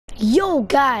Yo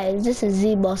guys, this is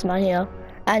Bossman here,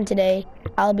 and today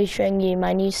I'll be showing you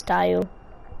my new style.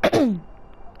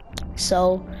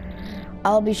 So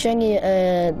I'll be showing you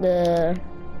the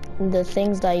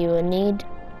things that you will need,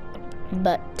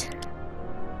 but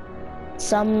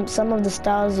some of the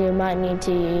styles you might need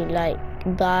to like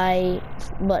buy,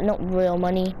 but not real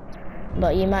money,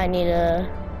 but you might need to,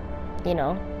 you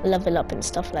know, level up and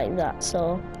stuff like that.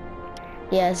 So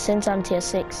yeah, since I'm tier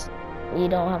 6, I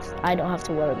don't have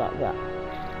to worry about that.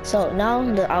 So now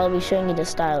that I'll be showing you the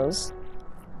styles.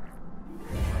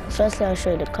 Firstly, I'll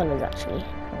show you the colors actually.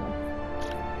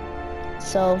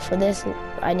 So for this,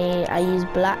 I use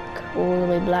black, all the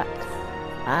way black,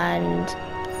 and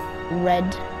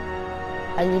red.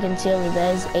 As you can see over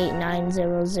there is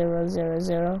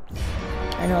 890000,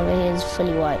 and over here is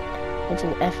fully white, which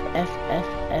is F.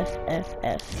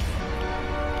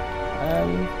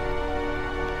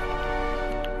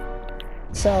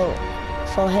 So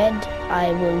for head,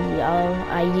 I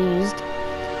used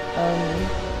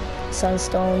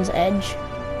Sunstone's Edge.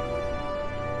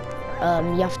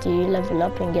 You have to level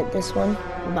up and get this one,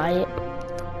 buy it.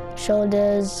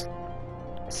 Shoulders,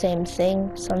 same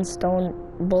thing, Sunstone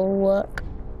Bulwark.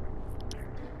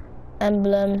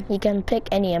 Emblem, you can pick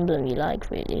any emblem you like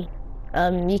really.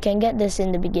 You can get this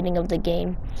in the beginning of the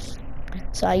game.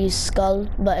 So I use Skull,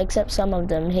 but except some of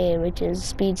them here, which is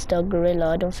Speedster,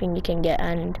 Gorilla, I don't think you can get,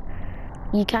 and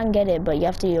you can get it, but you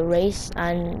have to erase.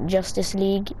 And Justice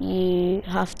League, you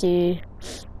have to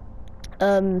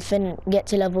get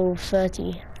to level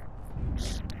 30.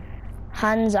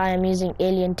 Hands, I am using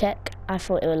Alien Tech. I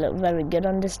thought it would look very good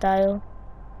on this style.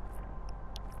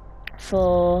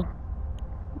 For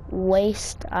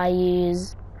waist, I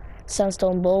use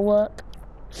Sunstone Bulwark.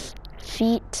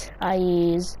 Feet, I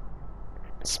use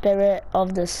Spirit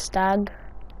of the Stag.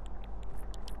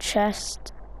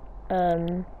 Chest,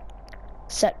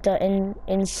 Sector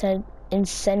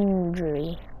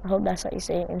Incendiary. I hope that's how you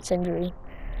say it, Incendiary.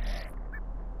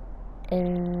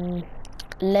 In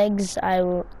legs,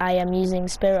 I am using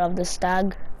Spirit of the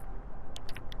Stag.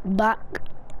 Back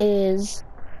is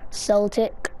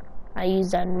Celtic. I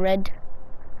use that in red.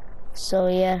 So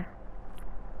yeah.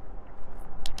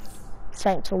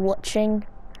 Thanks for watching.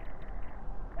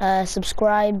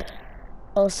 Subscribe,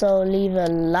 also leave a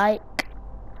like,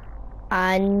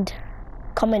 and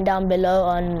comment down below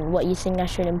on what you think I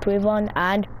should improve on,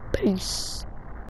 and peace.